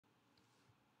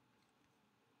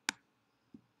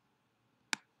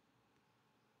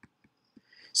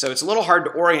So it's a little hard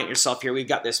to orient yourself here. We've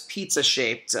got this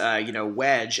pizza-shaped,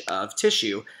 wedge of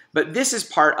tissue, but this is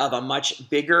part of a much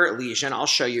bigger lesion. I'll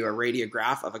show you a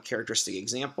radiograph of a characteristic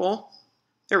example.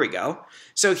 There we go.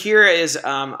 So here is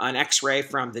an x-ray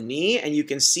from the knee, and you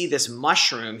can see this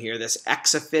mushroom here, this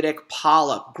exophytic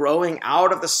polyp growing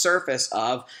out of the surface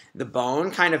of the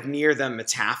bone, kind of near the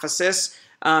metaphysis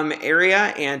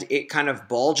area, and it kind of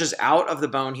bulges out of the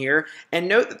bone here. And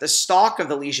note that the stalk of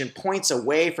the lesion points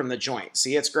away from the joint.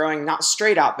 See, it's growing not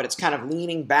straight out, but it's kind of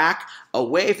leaning back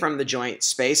away from the joint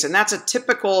space, and that's a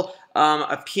typical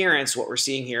appearance, what we're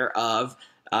seeing here, of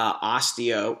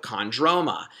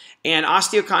osteochondroma. And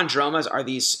osteochondromas are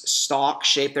these stalk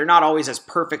shaped. They're not always as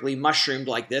perfectly mushroomed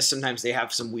like this. Sometimes they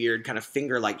have some weird kind of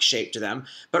finger-like shape to them.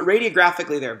 But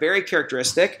radiographically, they're very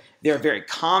characteristic. They're a very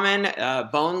common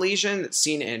bone lesion that's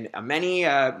seen in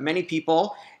many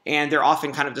people. And they're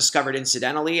often kind of discovered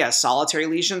incidentally as solitary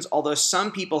lesions, although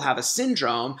some people have a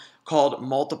syndrome called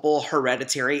multiple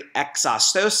hereditary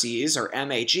exostoses, or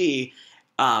MHE,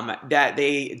 that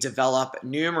they develop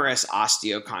numerous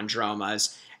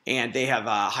osteochondromas, and they have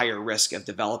a higher risk of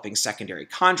developing secondary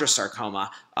chondrosarcoma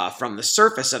from the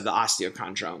surface of the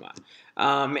osteochondroma.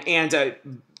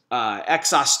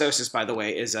 Exostosis, by the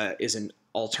way, is an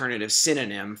alternative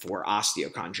synonym for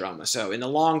osteochondroma. So in the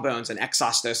long bones, an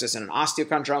exostosis and an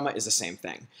osteochondroma is the same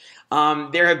thing.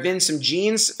 There have been some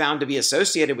genes found to be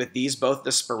associated with these, both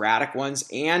the sporadic ones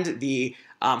and the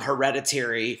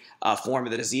hereditary form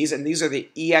of the disease, and these are the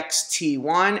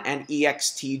EXT1 and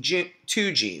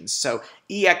EXT2 genes. So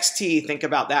EXT, think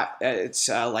about that, it's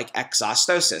like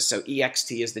exostosis, so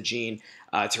EXT is the gene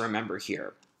to remember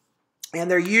here.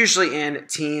 And they're usually in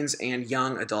teens and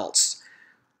young adults.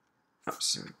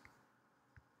 Oops.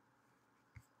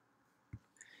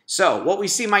 So what we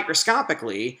see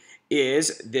microscopically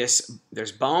is this,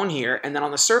 there's bone here, and then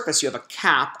on the surface you have a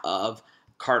cap of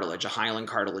cartilage, a hyaline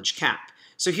cartilage cap.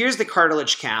 So here's the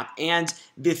cartilage cap, and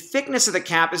the thickness of the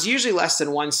cap is usually less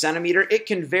than 1 centimeter. It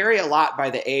can vary a lot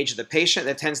by the age of the patient.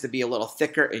 That tends to be a little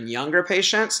thicker in younger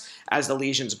patients as the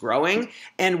lesion's growing.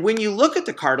 And when you look at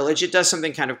the cartilage, it does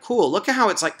something kind of cool. Look at how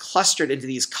it's like clustered into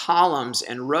these columns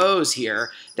and rows here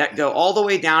that go all the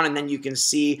way down, and then you can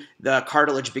see the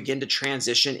cartilage begin to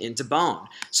transition into bone.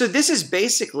 So this is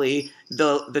basically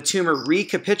the tumor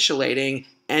recapitulating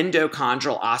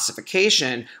endochondral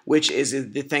ossification, which is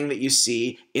the thing that you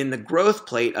see in the growth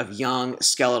plate of young,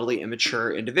 skeletally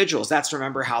immature individuals. That's,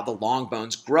 remember, how the long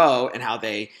bones grow and how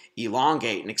they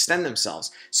elongate and extend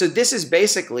themselves. So this is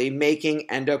basically making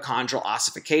endochondral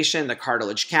ossification. The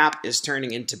cartilage cap is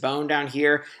turning into bone down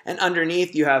here, and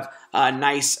underneath you have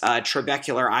nice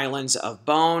trabecular islands of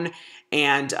bone.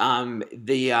 And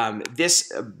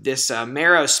this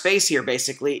marrow space here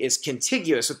basically is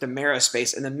contiguous with the marrow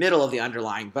space in the middle of the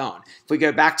underlying bone. If we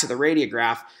go back to the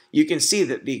radiograph, you can see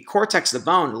that the cortex of the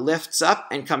bone lifts up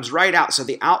and comes right out. So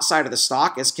the outside of the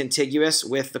stalk is contiguous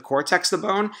with the cortex of the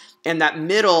bone, and that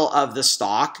middle of the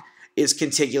stalk is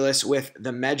contiguous with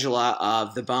the medulla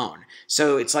of the bone.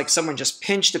 So it's like someone just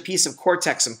pinched a piece of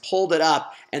cortex and pulled it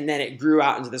up, and then it grew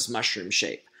out into this mushroom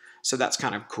shape. So that's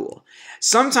kind of cool.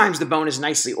 Sometimes the bone is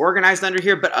nicely organized under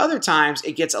here, but other times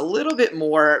it gets a little bit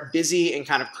more busy and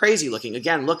kind of crazy looking.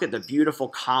 Again, look at the beautiful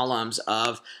columns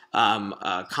of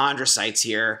chondrocytes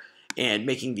here and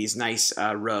making these nice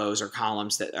rows or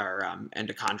columns that are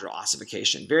endochondral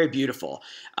ossification. Very beautiful.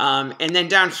 And then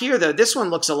down here, though, this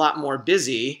one looks a lot more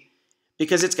busy,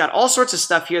 because it's got all sorts of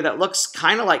stuff here that looks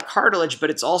kind of like cartilage,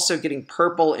 but it's also getting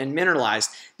purple and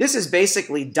mineralized. This is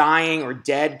basically dying or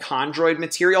dead chondroid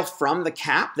material from the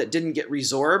cap that didn't get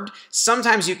resorbed.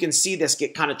 Sometimes you can see this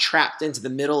get kind of trapped into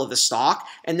the middle of the stalk,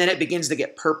 and then it begins to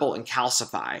get purple and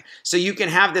calcify. So you can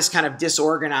have this kind of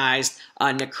disorganized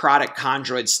necrotic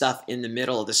chondroid stuff in the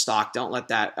middle of the stalk. Don't let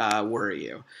that worry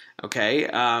you. Okay,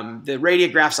 the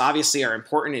radiographs obviously are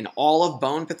important in all of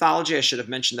bone pathology. I should have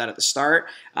mentioned that at the start.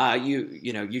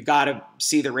 You got to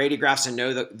see the radiographs and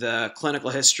know the clinical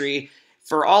history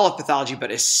for all of pathology,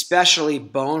 but especially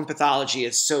bone pathology.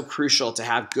 It's so crucial to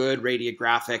have good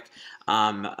radiographic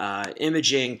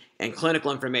imaging and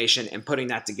clinical information, and putting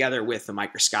that together with the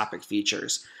microscopic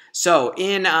features. So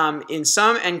in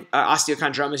some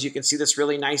osteochondromas, you can see this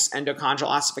really nice endochondral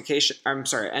ossification.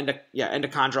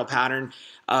 Endochondral pattern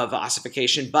of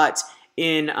ossification. But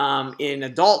in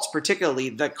adults, particularly,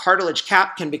 the cartilage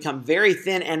cap can become very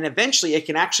thin, and eventually it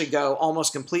can actually go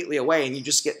almost completely away, and you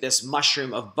just get this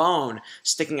mushroom of bone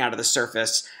sticking out of the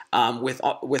surface with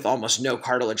almost no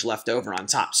cartilage left over on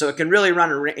top. So it can really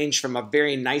run a range from a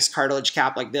very nice cartilage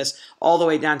cap like this all the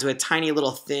way down to a tiny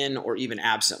little thin or even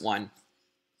absent one.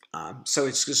 So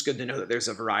it's just good to know that there's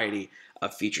a variety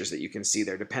of features that you can see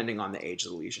there depending on the age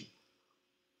of the lesion.